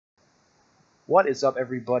What is up,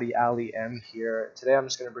 everybody? Ali M here. Today I'm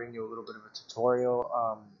just going to bring you a little bit of a tutorial.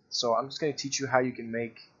 So I'm just going to teach you how you can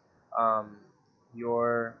make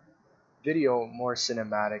your video more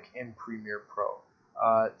cinematic in Premiere Pro.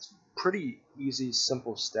 It's pretty easy,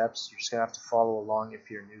 simple steps. You're just going to have to follow along if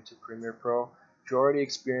you're new to Premiere Pro. If you're already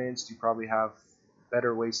experienced, you probably have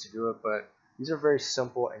better ways to do it, but these are very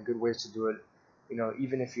simple and good ways to do it,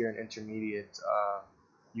 even if you're an intermediate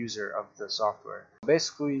user of the software.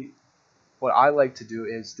 Basically, what I like to do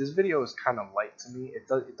is, this video is kind of light to me. It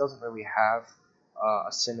doesn't really have a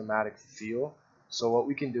cinematic feel. So what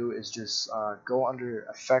we can do is just go under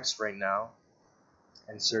effects right now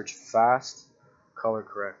and search fast color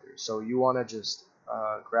corrector. So you want to just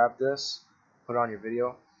grab this, put it on your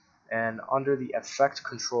video, and under the effect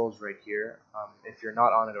controls right here, if you're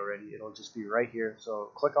not on it already, it'll just be right here. So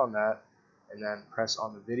click on that and then press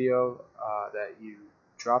on the video that you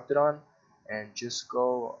dropped it on, and just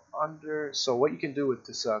go under. So what you can do with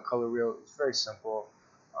this color wheel is very simple.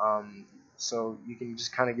 So you can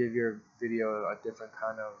just kind of give your video a different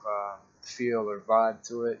kind of feel or vibe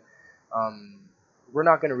to it. We're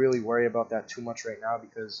not going to really worry about that too much right now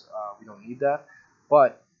because we don't need that.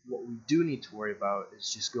 But what we do need to worry about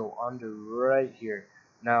is just go under right here.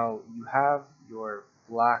 Now you have your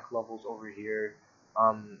black levels over here.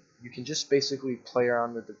 You can just basically play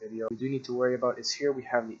around with the video. What we do need to worry about is here we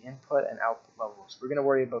have the input and output levels. We're going to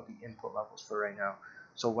worry about the input levels for right now.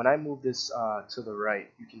 So when I move this to the right,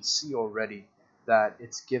 you can see already that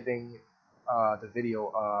it's giving the video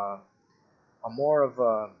a more of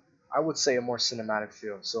a, I would say, a more cinematic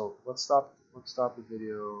feel. So let's stop the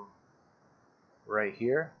video right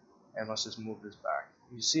here, and let's just move this back.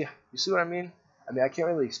 You see what I mean? I can't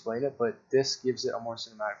really explain it, but this gives it a more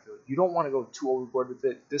cinematic feel. You don't want to go too overboard with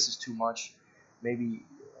it. This is too much. Maybe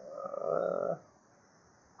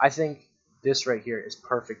I think this right here is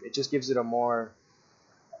perfect. It just gives it a more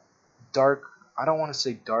dark, I don't want to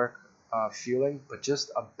say dark feeling, but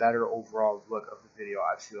just a better overall look of the video,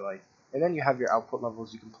 I feel like. And then you have your output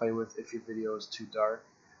levels you can play with if your video is too dark.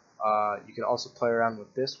 You can also play around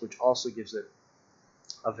with this, which also gives it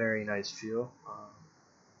a very nice feel.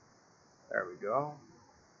 There we go.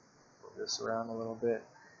 Move this around a little bit.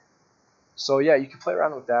 So yeah, you can play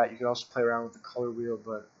around with that. You can also play around with the color wheel,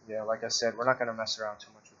 but yeah, like I said, we're not going to mess around too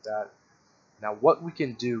much with that. Now what we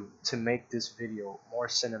can do to make this video more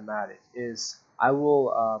cinematic is, I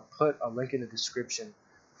will put a link in the description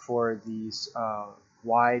for these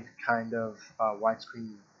wide kind of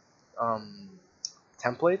widescreen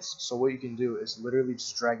templates. So what you can do is literally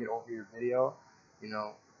just drag it over your video,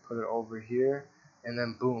 put it over here, and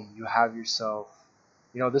then boom, you have yourself,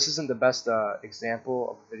 this isn't the best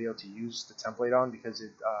example of a video to use the template on because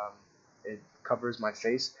it covers my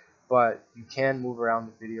face, but you can move around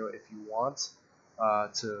the video if you want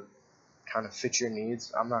to kind of fit your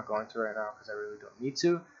needs. I'm not going to right now because I really don't need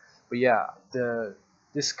to, but yeah,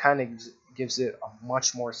 this kind of gives it a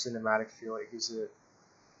much more cinematic feel. It gives it,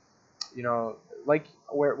 like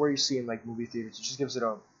where you see in like movie theaters, it just gives it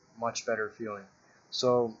a much better feeling.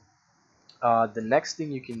 So the next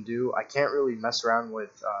thing you can do, I can't really mess around with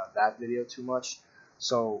that video too much,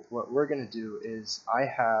 so what we're gonna do is, I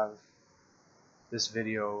have this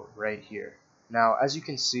video right here. Now as you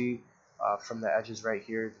can see from the edges right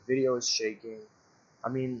here, the video is shaking.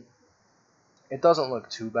 It doesn't look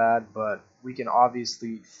too bad, but we can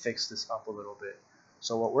obviously fix this up a little bit.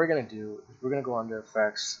 So what we're gonna do is, we're gonna go under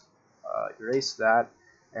effects, erase that,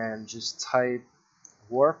 and just type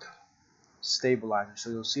warp stabilizer. So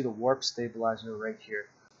you'll see the warp stabilizer right here.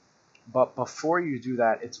 But before you do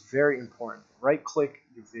that, it's very important. Right click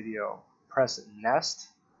your video, press nest,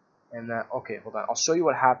 and then, okay, hold on, I'll show you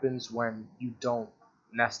what happens when you don't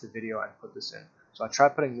nest the video and put this in. So I try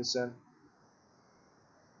putting this in,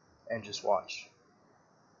 and just watch.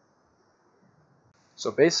 So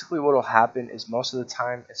basically what will happen is, most of the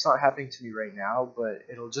time, it's not happening to me right now, but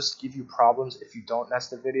it'll just give you problems if you don't nest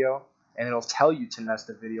the video, and it'll tell you to nest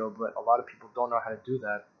the video, but a lot of people don't know how to do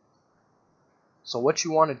that. So what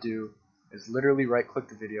you want to do is literally right click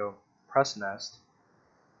the video, press nest,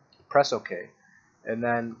 press OK, and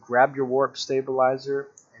then grab your warp stabilizer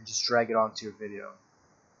and just drag it onto your video.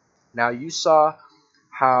 Now you saw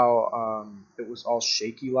how it was all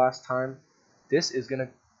shaky last time. This is gonna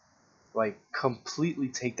completely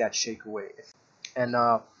take that shake away, and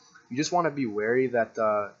you just want to be wary that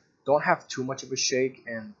don't have too much of a shake,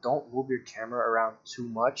 and don't move your camera around too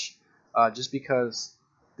much, just because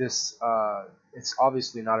this it's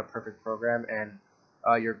obviously not a perfect program, and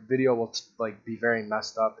your video will be very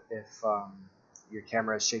messed up if your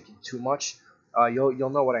camera is shaking too much.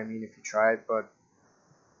 You'll know what I mean if you try it, but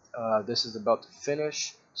this is about to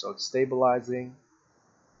finish. So it's stabilizing,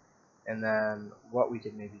 and then what we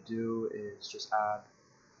can maybe do is just add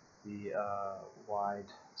the wide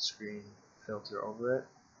screen filter over it.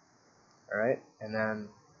 Alright, and then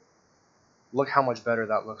look how much better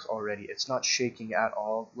that looks already. It's not shaking at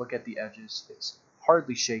all. Look at the edges. It's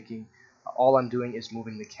hardly shaking. All I'm doing is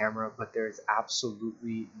moving the camera, but there is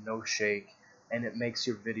absolutely no shake, and it makes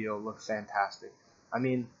your video look fantastic. I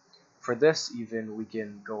mean, for this even, we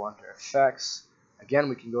can go under effects. Again,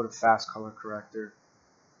 we can go to fast color corrector.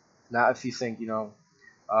 Now if you think,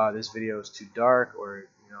 this video is too dark, or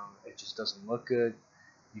it just doesn't look good,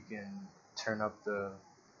 you can turn up the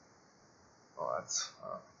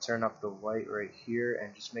turn up the white right here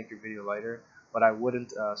and just make your video lighter. But I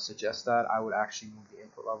wouldn't suggest that. I would actually move the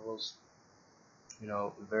input levels,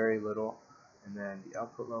 very little, and then the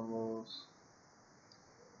output levels.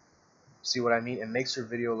 See what I mean? It makes your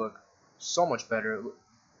video look so much better,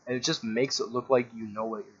 and it just makes it look like you know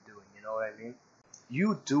what you're doing. You know what I mean?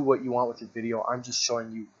 You do what you want with your video. I'm just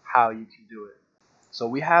showing you how you can do it. So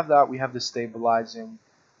we have that. We have the stabilizing.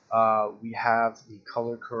 We have the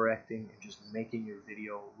color correcting and just making your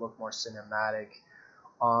video look more cinematic.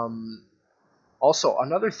 Also,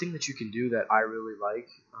 another thing that you can do that I really like,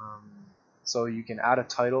 so you can add a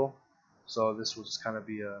title. So this will just kind of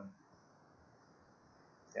be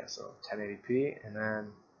so 1080p, and then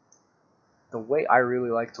the way I really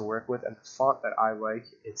like to work with, and the font that I like,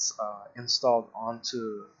 it's installed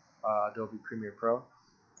onto Adobe Premiere Pro.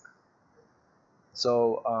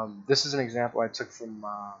 So this is an example I took from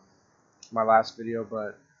my last video,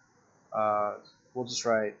 but we'll just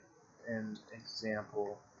write an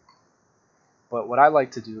example. But what I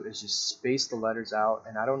like to do is just space the letters out,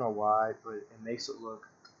 and I don't know why, but it makes it look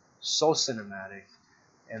so cinematic.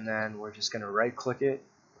 And then we're just going to right click it,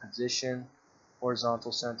 position,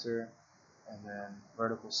 horizontal center, and then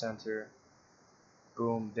vertical center.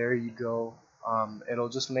 Boom, there you go. It'll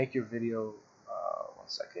just make your video, 1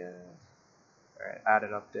 second, alright, add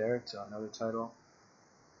it up there to another title.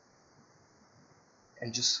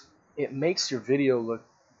 And just, it makes your video look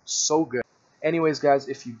so good. Anyways, guys,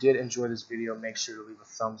 if you did enjoy this video, make sure to leave a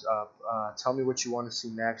thumbs up. Tell me what you want to see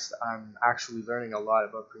next. I'm actually learning a lot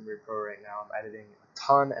about Premiere Pro right now. I'm editing a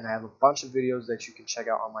ton, and I have a bunch of videos that you can check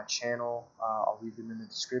out on my channel. I'll leave them in the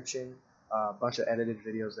description. A bunch of edited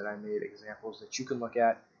videos that I made, examples that you can look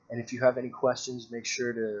at. And if you have any questions, make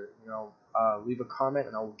sure to leave a comment,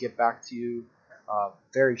 and I will get back to you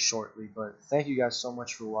very shortly. But thank you guys so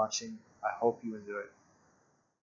much for watching. I hope you enjoyed.